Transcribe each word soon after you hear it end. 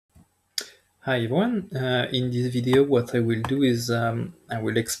Hi everyone. In this video, what I will do is I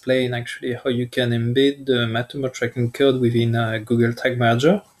will explain actually how you can embed the Matomo tracking code within Google Tag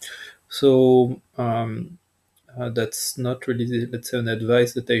Manager. So that's not really, let's say, an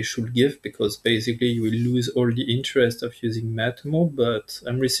advice that I should give, because basically you will lose all the interest of using Matomo. But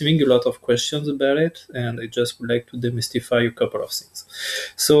I'm receiving a lot of questions about it, and I just would like to demystify a couple of things.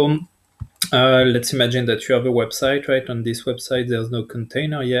 So let's imagine that you have a website, right? On this website, there's no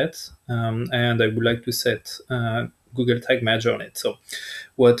container yet, and I would like to set Google Tag Manager on it. So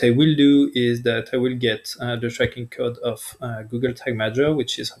what I will do is that I will get the tracking code of Google Tag Manager,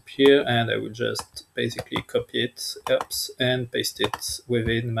 which is up here, and I will just basically copy it, and paste it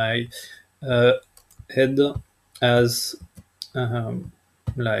within my head as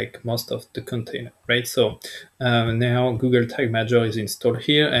like most of the container, right? So now Google Tag Manager is installed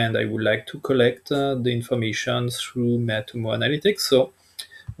here, and I would like to collect the information through Matomo Analytics. So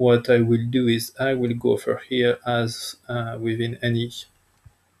what I will do is I will go over here as within any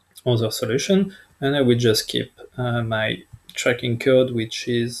other solution, and I will just keep my tracking code, which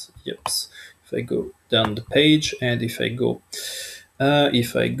is, if I go down the page, and if I go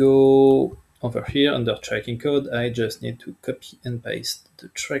over here under tracking code, I just need to copy and paste the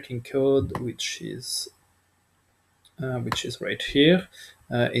tracking code, which is right here.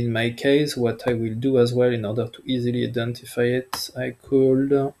 In my case, what I will do as well, in order to easily identify it, I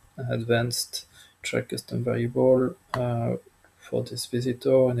could advanced track custom variable for this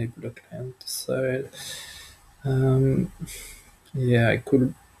visitor, enable a client side. Yeah, I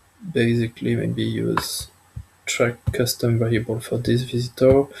could basically maybe use track custom variable for this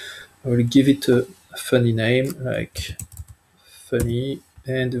visitor. I will give it a funny name, like funny,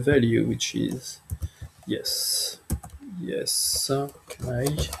 and value, which is yes.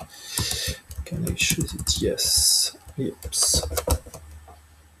 Can I choose it? Yes.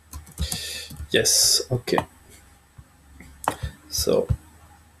 Okay. So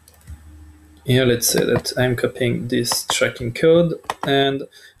here, let's say that I'm copying this tracking code, and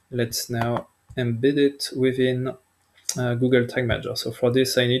let's now embed it within Google Tag Manager. So for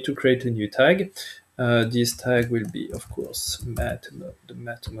this, I need to create a new tag. This tag will be, of course, the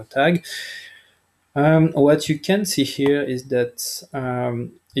Matomo tag. What you can see here is that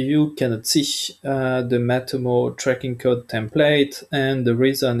you cannot see the Matomo tracking code template, and the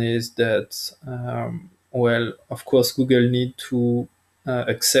reason is that, well, of course, Google need to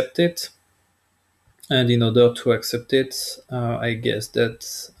accept it, and in order to accept it, I guess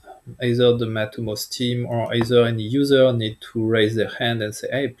that either the Matomo's team or either any user need to raise their hand and say,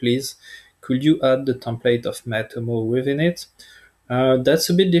 hey, please, could you add the template of Matomo within it? That's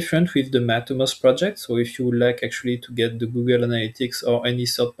a bit different with the Matomo's project. So if you would like actually to get the Google Analytics or any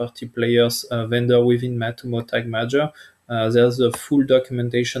third-party players vendor within Matomo Tag Manager, there's a full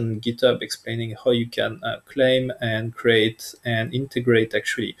documentation on GitHub explaining how you can claim and create and integrate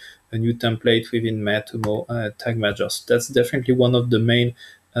actually a new template within Matomo Tag Manager. So that's definitely one of the main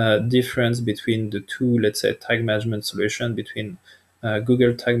difference between the two, let's say, tag management solution, between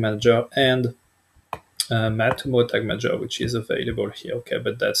Google Tag Manager and Matomo Tag Manager, which is available here. Okay,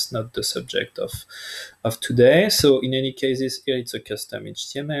 but that's not the subject of today. So in any cases, here it's a custom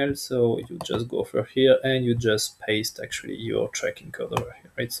HTML. So you just go over here and you just paste actually your tracking code over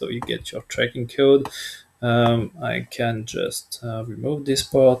here, right? So you get your tracking code. I can just remove this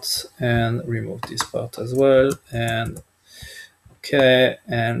part and remove this part as well. And okay,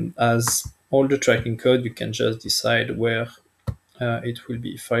 and as all the tracking code, you can just decide where it will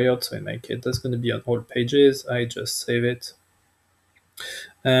be fired. So in my case, that's going to be on all pages. I just save it,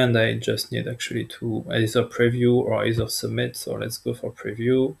 and I just need actually to either preview or either submit. So let's go for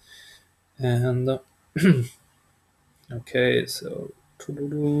preview. And okay, so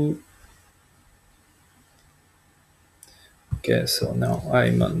okay, so now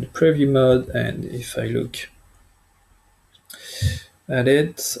I'm on the preview mode, and if I look at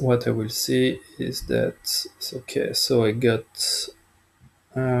it, what I will see is that it's okay. So I got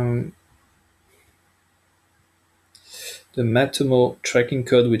the Matomo tracking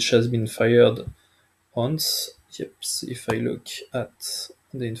code, which has been fired once. Yep. If I look at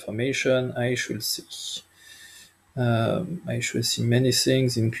the information, I should see many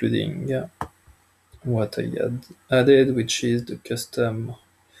things, including what I had added, which is the custom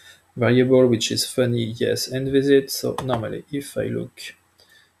variable, which is funny, yes, and visit. So normally, if I look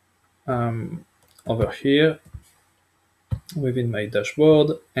over here within my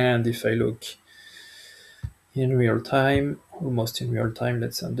dashboard, and if I look in real time, almost in real time,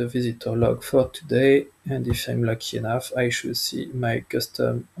 let's send the visitor log for today, and if I'm lucky enough, I should see my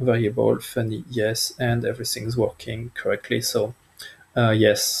custom variable funny yes, and everything's working correctly. So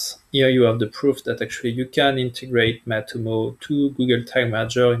Yes, here you have the proof that actually you can integrate Matomo to Google Tag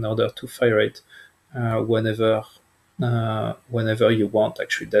Manager in order to fire it whenever you want.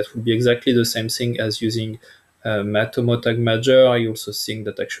 Actually, that would be exactly the same thing as using Matomo Tag Manager. I also think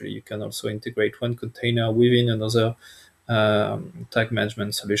that actually you can also integrate one container within another tag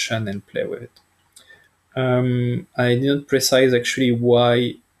management solution and play with it. I didn't precise actually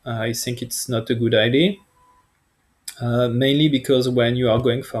why I think it's not a good idea. Mainly because when you are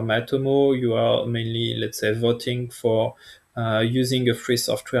going for Matomo, you are mainly, let's say, voting for using a free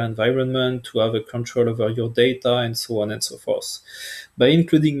software environment to have a control over your data and so on and so forth. By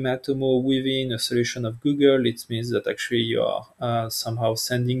including Matomo within a solution of Google, it means that actually you are somehow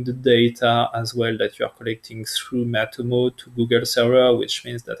sending the data as well that you are collecting through Matomo to Google server, which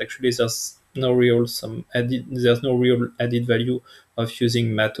means that actually there's no real added value of using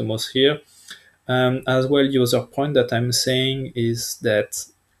Matomos here. As well, the other point that I'm saying is that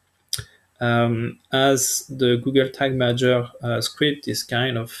as the Google Tag Manager script is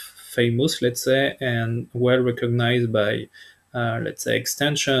kind of famous, let's say, and well recognized by, let's say,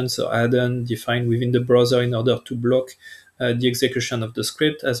 extensions or add-on defined within the browser in order to block the execution of the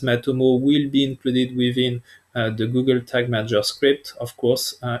script, as Matomo will be included within the Google Tag Manager script. Of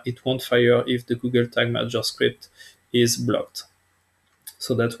course, it won't fire if the Google Tag Manager script is blocked.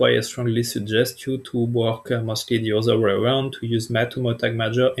 So that's why I strongly suggest you to work mostly the other way around, to use Matomo Tag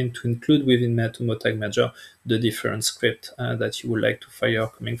Manager and to include within Matomo Tag Manager the different script that you would like to fire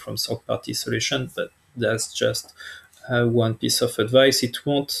coming from third-party solution. But that's just one piece of advice. It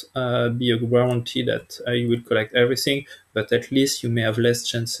won't be a guarantee that you will collect everything, but at least you may have less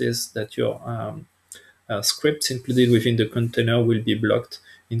chances that your scripts included within the container will be blocked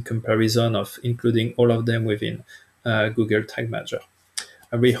in comparison of including all of them within Google Tag Manager.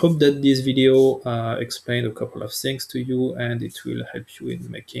 We hope that this video explained a couple of things to you and it will help you in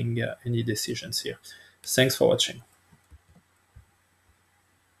making any decisions here. Thanks for watching.